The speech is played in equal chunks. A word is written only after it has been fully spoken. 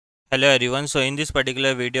Hello everyone. So in this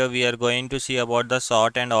particular video we are going to see about the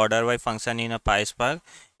sort and order by function in a PySpark.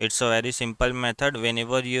 It's a very simple method.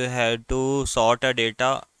 Whenever you have to sort a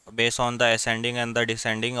data based on the ascending and the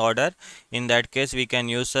descending order, in that case we can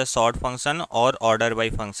use a sort function or order by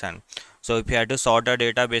function. So if you have to sort a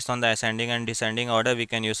data based on the ascending and descending order, we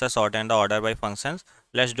can use a sort and the order by functions.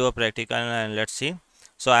 Let's do a practical and let's see.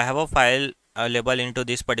 So I have a file label into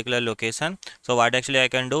this particular location. So what actually I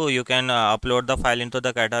can do, you can upload the file into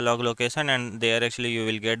the catalog location, and there actually you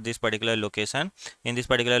will get this particular location. In this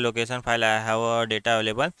particular location file I have a data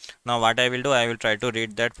available. Now what I will do, I will try to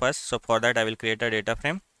read that first. So for that I will create a data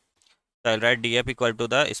frame. So I'll write df equal to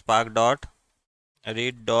the spark dot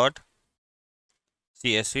read dot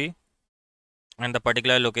csv, and the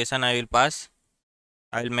particular location I will pass.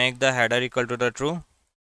 I will make the header equal to the true,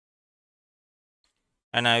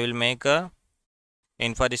 and I will make a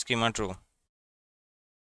info schema true.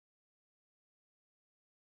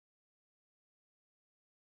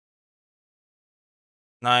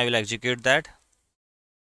 Now I will execute that.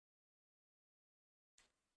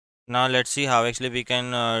 Now let's see how actually we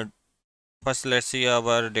can first let's see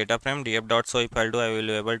our data frame df dot so if I'll do, I will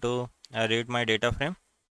be able to read my data frame.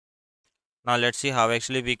 Now let's see how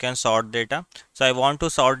actually we can sort data. So I want to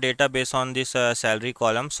sort data based on this salary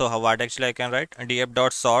column. So what actually I can write, df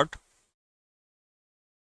dot sort,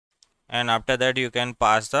 and after that you can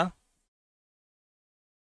pass the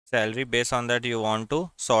salary. Based on that you want to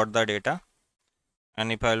sort the data,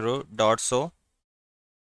 and if I'll do dot so,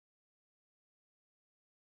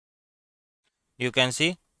 you can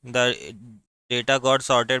see the data got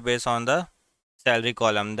sorted based on the salary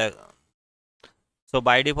column. So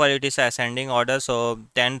by default it is ascending order, so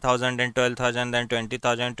 10,000, then 12,000, then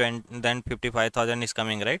 20,000, then 55,000 is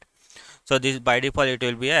coming, right? So this by default it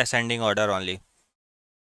will be a ascending order only.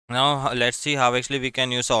 Now let's see how actually we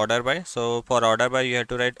can use order by. So for order by you have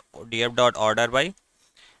to write df dot order by,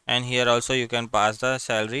 and here also you can pass the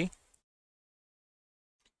salary,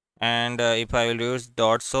 and if I will use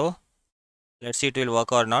dot so, let's see it will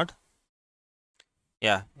work or not.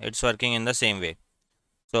 Yeah, it's working in the same way.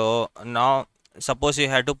 So now suppose you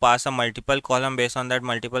have to pass a multiple column. Based on that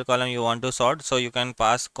multiple column you want to sort, so you can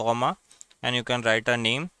pass comma and you can write a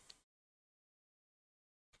name.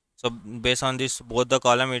 So based on this both the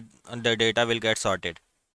column, the data will get sorted.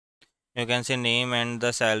 You can see name and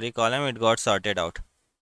the salary column, it got sorted out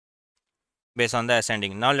based on the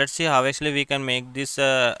ascending. Now let's see how actually we can make this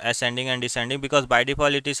ascending and descending, because by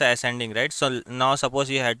default it is ascending, right? So now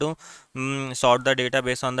suppose you had to sort the data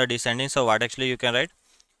based on the descending. So what actually you can write,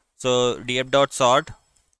 so df dot sort,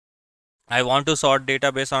 I want to sort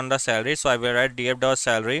data based on the salary, so I will write df dot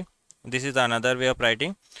salary. This is another way of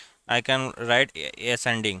writing. I can write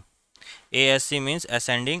ascending. ASC means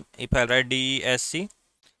ascending. If I write DESC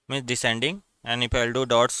means descending, and if I'll do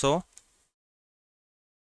dot so,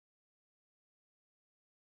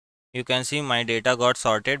 you can see my data got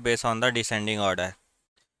sorted based on the descending order.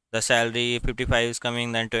 The salary 55 is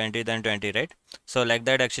coming, then 20, then 20, right? So like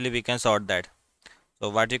that actually we can sort that. So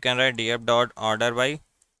what you can write, df dot order by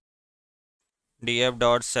df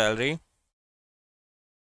dot salary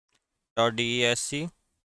dot DESC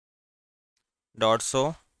dot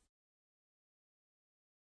so.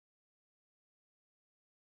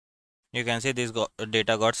 You can see this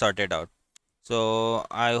data got sorted out. So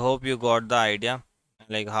I hope you got the idea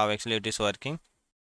like how actually it is working.